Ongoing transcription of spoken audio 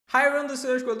Hi everyone, this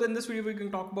is Arsh. In this video, we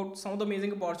can talk about some of the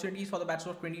amazing opportunities for the batch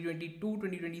of 2022,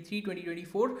 2023,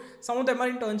 2024. Some of them are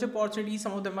internship opportunities,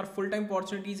 some of them are full-time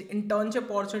opportunities,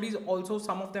 internship opportunities. Also,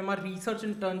 some of them are research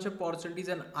internship opportunities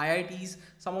and IITs.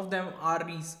 Some of them are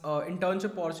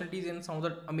internship opportunities in some of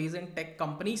the amazing tech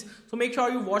companies. So make sure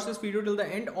you watch this video till the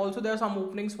end. Also, there are some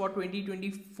openings for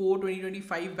 2024,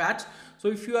 2025 batch. So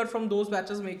if you are from those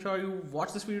batches, make sure you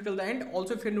watch this video till the end.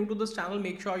 Also, if you're new to this channel,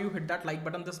 make sure you hit that like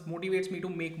button. This motivates me to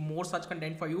make more such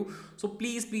content for you. So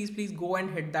please go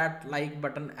and hit that like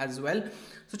button as well.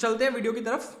 So chalte hain video ki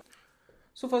taraf.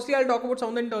 So firstly, I'll talk about some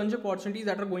of the internship opportunities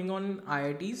that are going on in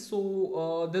IITs.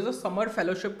 So there's a summer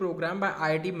fellowship program by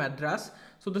IIT Madras.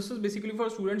 So this is basically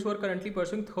for students who are currently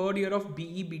pursuing third year of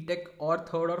BE BTech or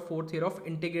third or fourth year of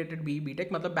integrated BE BTech.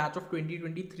 Matlab batch of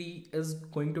 2023 is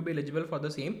going to be eligible for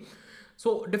the same.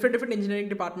 So different engineering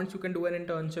departments you can do an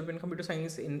internship in computer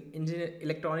science, in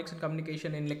electronics and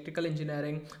communication, in electrical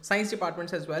engineering, science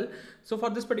departments as well. So for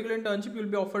this particular internship,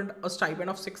 you'll be offered a stipend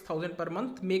of 6,000 per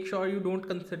month. Make sure you don't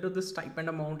consider this stipend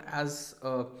amount as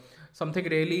something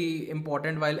really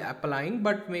important while applying,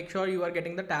 but make sure you are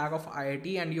getting the tag of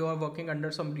IIT and you are working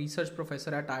under some research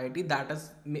professor at IIT. That is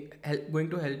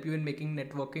going to help you in making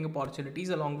networking opportunities.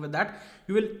 Along with that,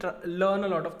 you will learn a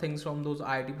lot of things from those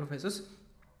IIT professors.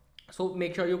 So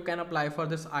make sure you can apply for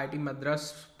this IIT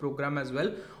Madras program as well.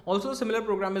 Also, a similar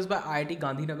program is by IIT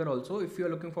Gandhinagar also. If you're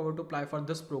looking forward to apply for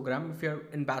this program, if you're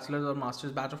in bachelor's or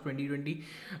master's batch of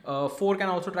 2024 can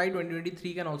also try,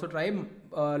 2023 can also try.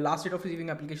 Last date of receiving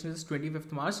applications is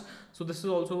 25th March. So this is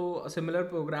also a similar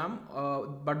program,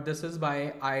 but this is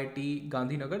by IIT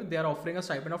Gandhinagar. They are offering a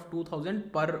stipend of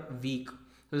 2,000 per week.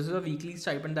 So this is a weekly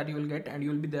stipend that you will get and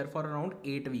you will be there for around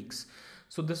 8 weeks.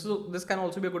 So this can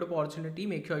also be a good opportunity.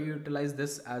 Make sure you utilize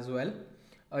this as well.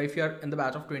 If you are in the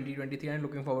batch of 2023 and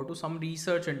looking forward to some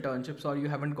research internships or you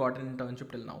haven't got an internship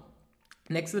till now.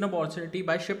 Next is an opportunity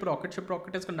by Shiprocket.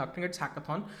 Shiprocket is conducting its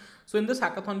hackathon. So in this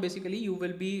hackathon, basically you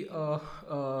will be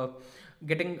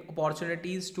getting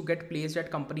opportunities to get placed at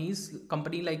company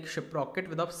like Shiprocket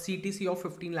with a CTC of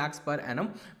 15 lakhs per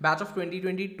annum. Batch of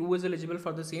 2022 is eligible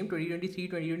for the same. 2023,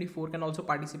 2024 can also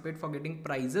participate for getting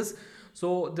prizes.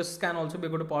 So this can also be a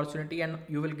good opportunity and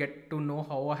you will get to know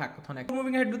how a hackathon acts.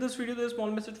 Moving ahead to this video, there's a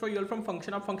small message for you all from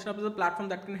FunctionUp. FunctionUp is a platform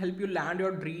that can help you land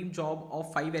your dream job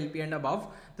of 5 LP and above.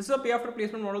 This is a pay after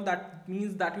placement model. That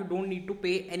means that you don't need to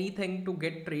pay anything to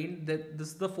get trained. This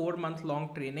is the 4-month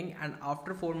long training, and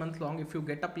after 4 months long, if you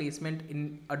get a placement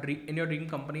in your dream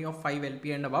company of 5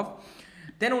 LP and above,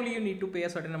 then only you need to pay a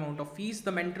certain amount of fees.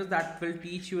 The mentors that will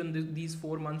teach you in these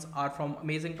 4 months are from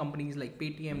amazing companies like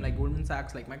Paytm, like Goldman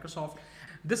Sachs, like Microsoft.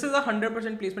 This is a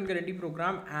 100% placement guarantee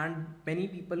program, and many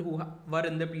people who were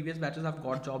in the previous batches have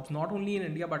got jobs not only in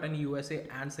India but in USA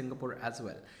and Singapore as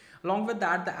well. Along with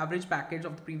that, the average package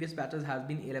of the previous batches has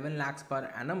been 11 lakhs per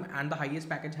annum and the highest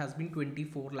package has been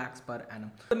 24 lakhs per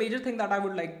annum. The major thing that I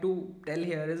would like to tell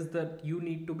here is that you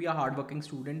need to be a hardworking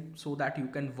student so that you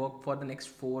can work for the next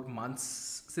 4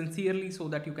 months sincerely so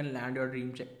that you can land your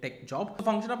dream tech job. So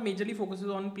FunctionUp majorly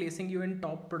focuses on placing you in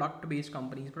top product-based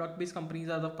companies. Product-based companies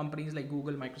are the companies like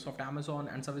Google, Microsoft, Amazon,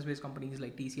 and service-based companies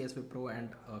like TCS, Wipro, and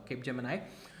Capgemini.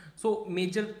 So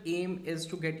major aim is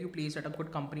to get you placed at a good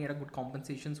company at a good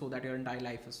compensation so that your entire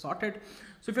life is sorted.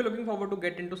 So if you're looking forward to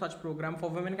get into such program, for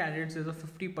women candidates, there's a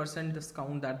 50%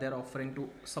 discount that they're offering to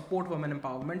support women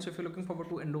empowerment. So if you're looking forward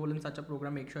to enroll in such a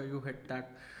program, make sure you hit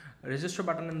that register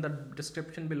button in the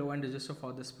description below and register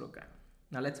for this program.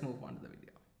 Now let's move on to the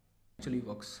video. Actually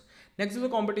works. Next is the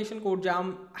competition.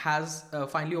 CodeJam has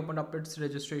finally opened up its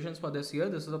registrations for this year.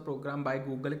 This is a program by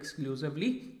Google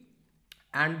exclusively.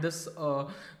 And this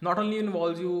not only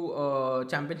involves you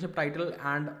championship title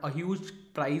and a huge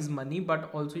prize money,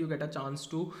 but also you get a chance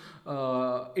to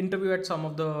interview at some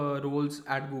of the roles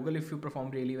at Google if you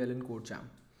perform really well in CodeJam.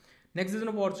 Next is an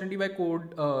opportunity by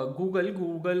Google.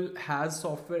 Google has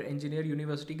Software Engineer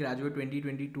University Graduate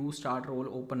 2022 start role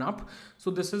open up. So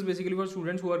this is basically for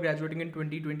students who are graduating in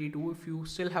 2022. If you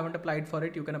still haven't applied for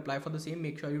it, you can apply for the same.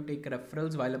 Make sure you take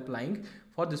referrals while applying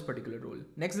for this particular role.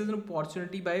 Next is an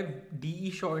opportunity by DE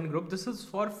Shaw and Group. This is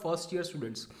for first year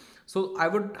students. So I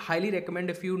would highly recommend,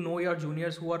 if you know your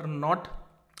juniors who are not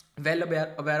well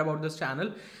aware about this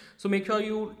channel, so make sure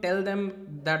you tell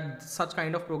them that such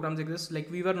kind of programs exist.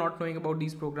 Like, we were not knowing about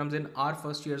these programs in our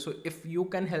first year. So if you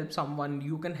can help someone,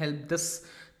 you can help this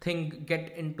thing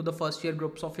get into the first year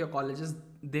groups of your colleges,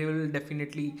 they will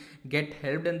definitely get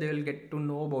helped and they will get to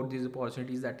know about these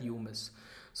opportunities that you miss.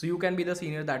 So you can be the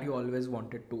senior that you always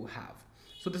wanted to have.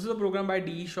 So this is a program by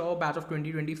D Shaw. Batch of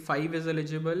 2025 is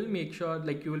eligible. Make sure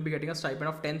like you will be getting a stipend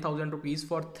of 10,000 rupees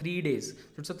for 3 days.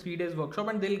 So it's a 3 days workshop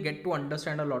and they'll get to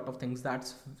understand a lot of things.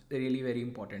 That's really very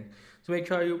important. So make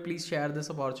sure you please share this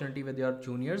opportunity with your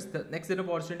juniors. The next is an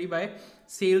opportunity by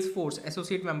Salesforce,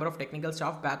 Associate Member of Technical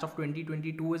Staff. Batch of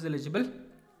 2022 is eligible.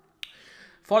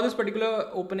 For this particular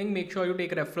opening, make sure you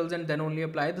take referrals and then only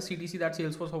apply. The CTC that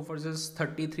Salesforce offers is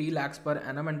 33 lakhs per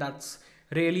annum, and that's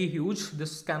really huge.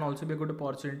 This can also be a good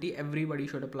opportunity. Everybody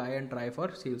should apply and try for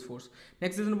Salesforce.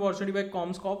 Next is an opportunity by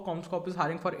Comscope. Comscope is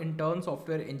hiring for intern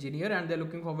software engineer, and they're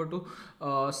looking forward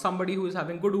to somebody who is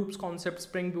having good OOPS concept,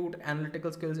 Spring Boot,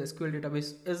 analytical skills, SQL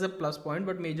database is a plus point,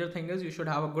 but major thing is you should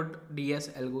have a good DS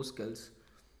Algo skills.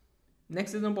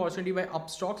 Next is an opportunity by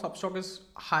Upstox. Upstox is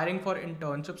hiring for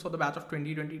internships for the batch of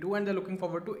 2022 and they're looking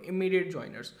forward to immediate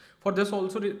joiners. For this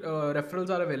also referrals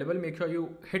are available. Make sure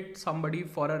you hit somebody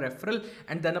for a referral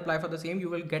and then apply for the same. You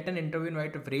will get an interview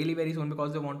invite really very soon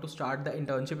because they want to start the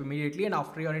internship immediately, and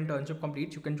after your internship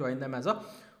completes, you can join them as a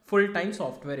full-time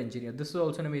software engineer. This is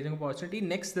also an amazing opportunity.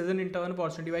 Next, there's an intern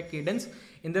opportunity by Cadence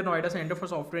in the Noida Center for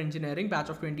Software Engineering. Batch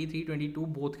of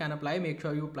 23-22 both can apply. Make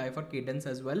sure you apply for Cadence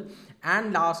as well.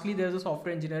 And lastly, there's a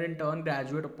software engineer intern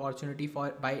graduate opportunity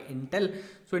by Intel.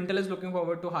 So Intel is looking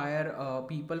forward to hire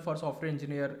people for software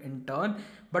engineer intern,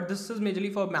 but this is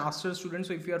majorly for master's students.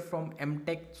 So if you are from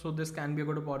MTech, so this can be a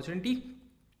good opportunity.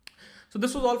 So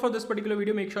this was all for this particular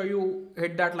video. Make sure you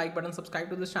hit that like button, subscribe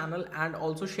to this channel, and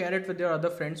also share it with your other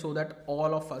friends so that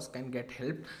all of us can get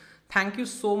help. Thank you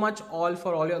so much all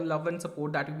for all your love and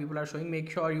support that you people are showing.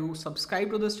 Make sure you subscribe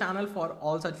to this channel for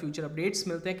all such future updates.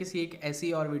 मिलते हैं किसी एक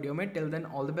ऐसी और video में. Till then,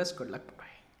 all the best. Good luck. Bye.